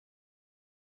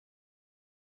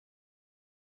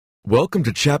Welcome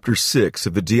to Chapter 6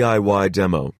 of the DIY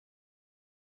demo.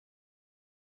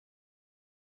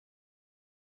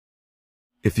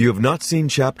 If you have not seen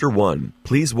Chapter 1,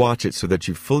 please watch it so that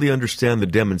you fully understand the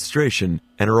demonstration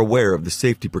and are aware of the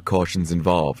safety precautions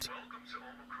involved.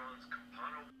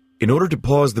 In order to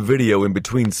pause the video in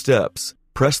between steps,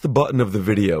 press the button of the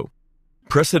video.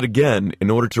 Press it again in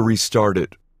order to restart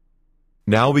it.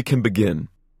 Now we can begin.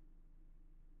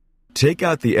 Take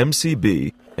out the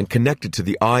MCB and connect it to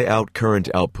the I-out current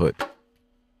output.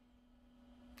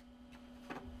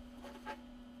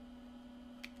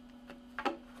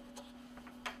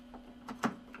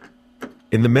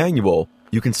 In the manual,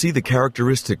 you can see the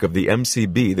characteristic of the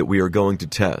MCB that we are going to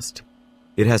test.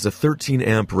 It has a 13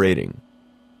 amp rating.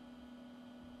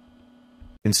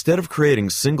 Instead of creating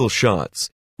single shots,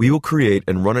 we will create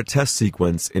and run a test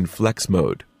sequence in flex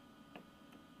mode.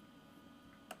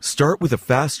 Start with a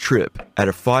fast trip at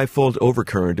a 5-fold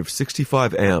overcurrent of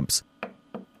 65 amps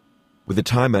with a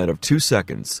timeout of 2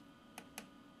 seconds.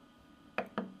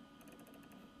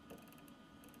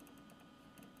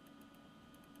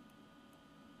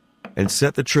 And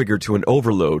set the trigger to an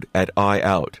overload at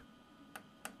I-out.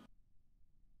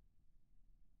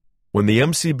 When the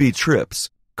MCB trips,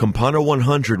 COMPANO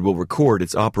 100 will record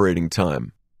its operating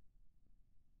time.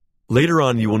 Later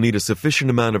on, you will need a sufficient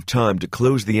amount of time to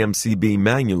close the MCB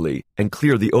manually and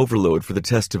clear the overload for the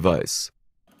test device.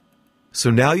 So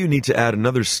now you need to add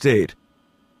another state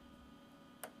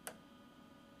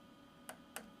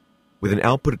with an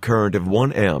output current of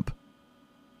 1 amp,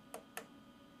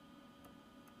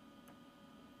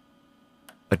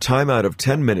 a timeout of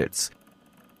 10 minutes,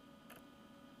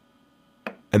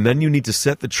 and then you need to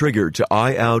set the trigger to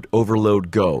I-out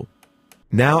overload go.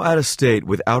 Now add a state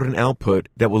without an output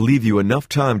that will leave you enough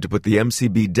time to put the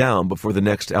MCB down before the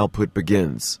next output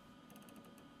begins.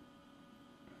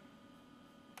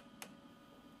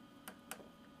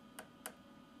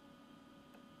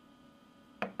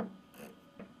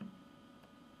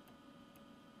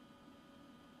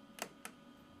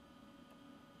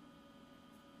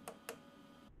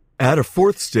 Add a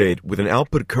fourth state with an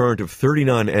output current of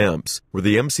 39 amps, where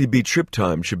the MCB trip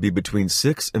time should be between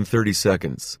 6 and 30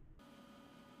 seconds.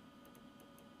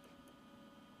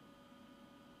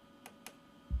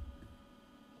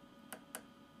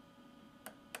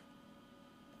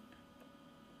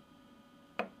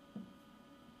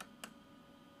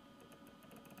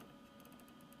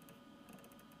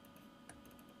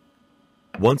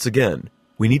 Once again,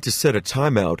 we need to set a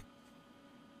timeout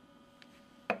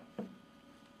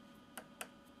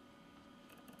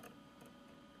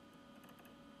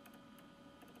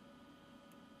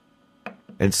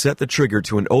and set the trigger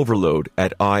to an overload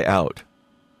at I-out.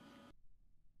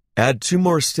 Add 2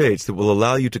 more states that will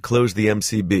allow you to close the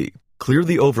MCB, clear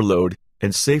the overload,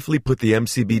 and safely put the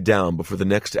MCB down before the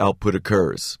next output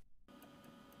occurs.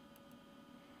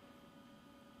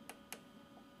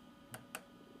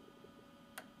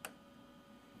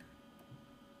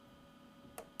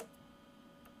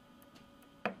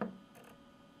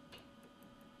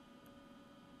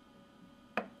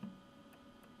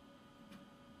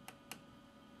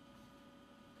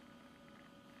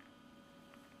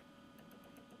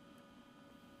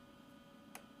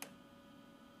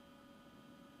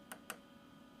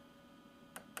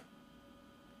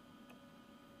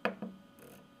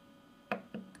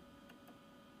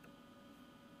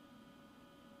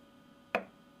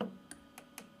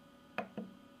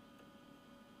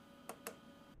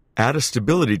 Add a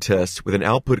stability test with an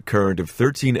output current of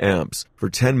 13 amps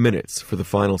for 10 minutes for the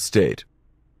final state.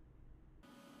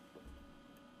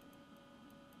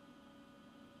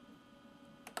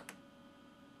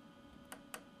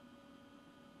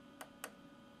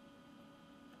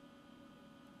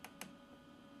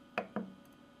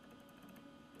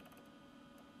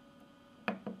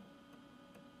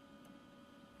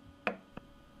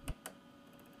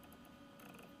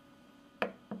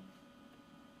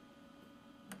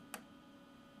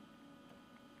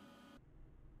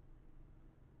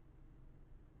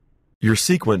 Your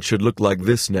sequence should look like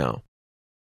this now.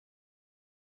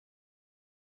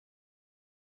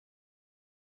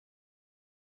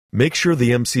 Make sure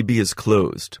the MCB is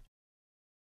closed.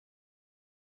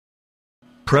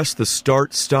 Press the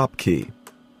Start/Stop key.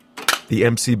 The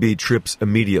MCB trips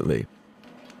immediately.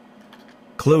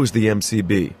 Close the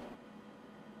MCB.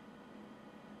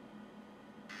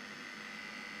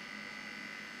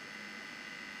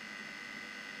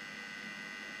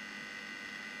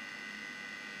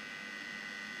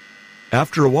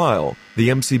 After a while, the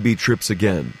MCB trips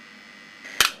again.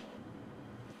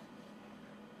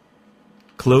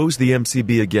 Close the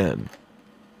MCB again.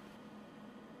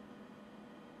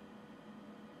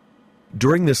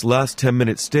 During this last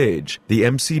 10-minute stage, the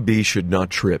MCB should not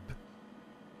trip.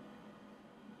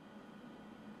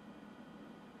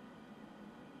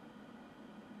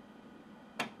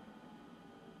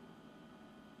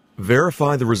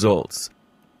 Verify the results.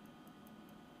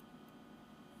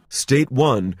 State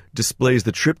 1 displays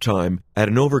the trip time at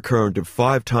an overcurrent of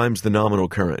 5 times the nominal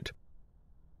current.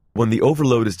 When the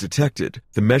overload is detected,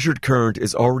 the measured current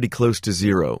is already close to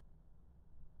zero.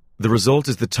 The result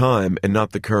is the time and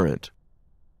not the current.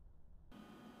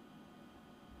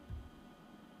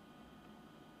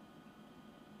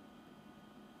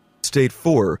 State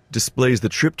 4 displays the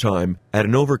trip time at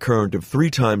an overcurrent of 3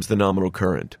 times the nominal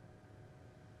current.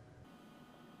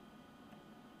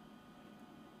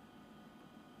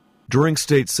 During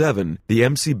State 7, the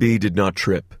MCB did not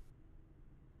trip.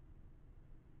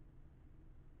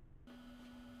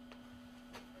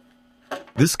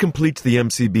 This completes the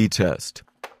MCB test.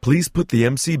 Please put the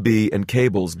MCB and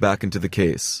cables back into the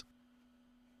case.